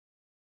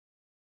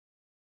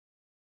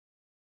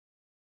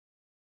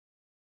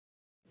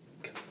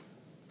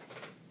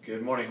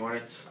Good morning,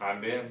 Hornets.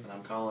 I'm Ben. And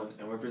I'm Colin,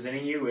 and we're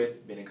presenting you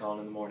with Ben and Colin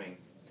in the Morning.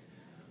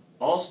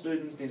 All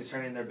students need to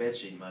turn in their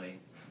bedsheet money.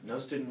 No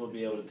student will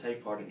be able to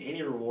take part in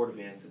any reward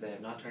events if they have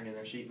not turned in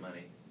their sheet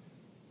money.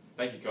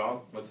 Thank you,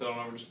 Colin. Let's head on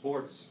over to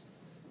sports.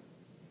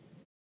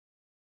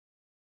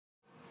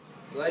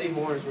 The Lady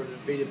Hornets were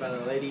defeated by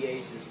the Lady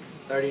Aces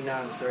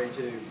 39-32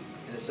 in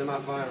the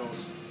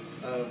semifinals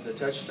of the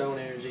Touchstone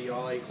Energy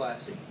All-A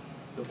Classic.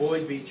 The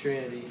boys beat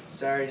Trinity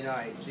Saturday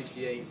night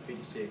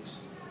 68-56.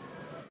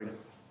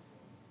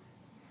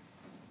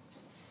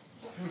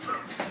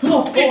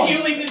 Did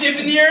you leave the dip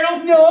in the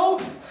urinal? No,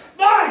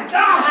 Lies!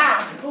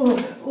 Ah!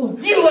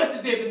 You left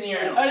the dip in the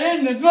urinal. I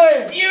didn't, I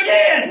swear. You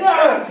did!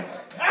 No.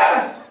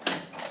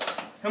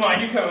 Come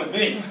on, you come with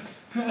me.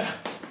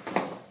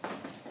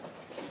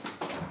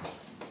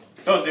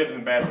 Don't dip in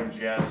the bathrooms,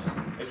 guys.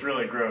 It's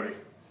really grody.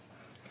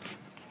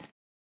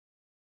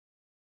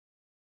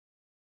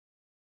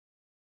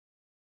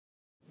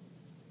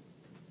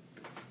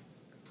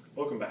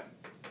 Welcome back.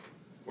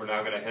 We're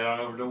now going to head on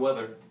over to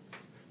weather.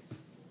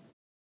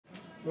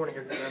 Morning,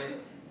 everybody.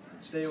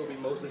 Today will be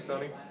mostly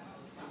sunny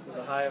with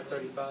a high of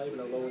 35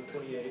 and a low of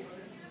 28.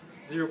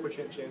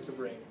 0% chance of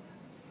rain.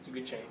 It's a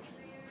good change.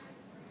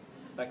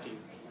 Back to you.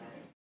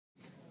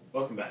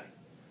 Welcome back.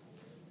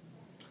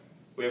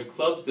 We have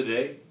clubs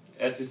today.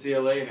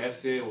 SCCLA and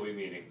FCA will be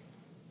meeting.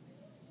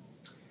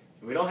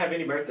 We don't have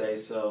any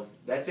birthdays, so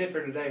that's it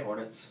for today,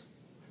 Hornets.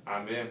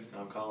 I'm Ben.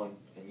 I'm Colin,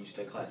 and you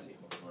stay classy,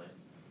 Hornet.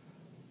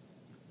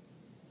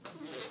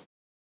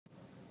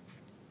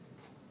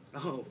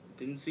 Oh,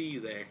 didn't see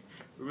you there.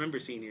 Remember,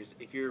 seniors,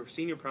 if your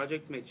senior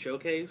project made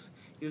showcase,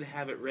 you need to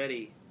have it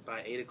ready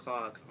by 8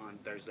 o'clock on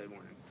Thursday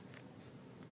morning.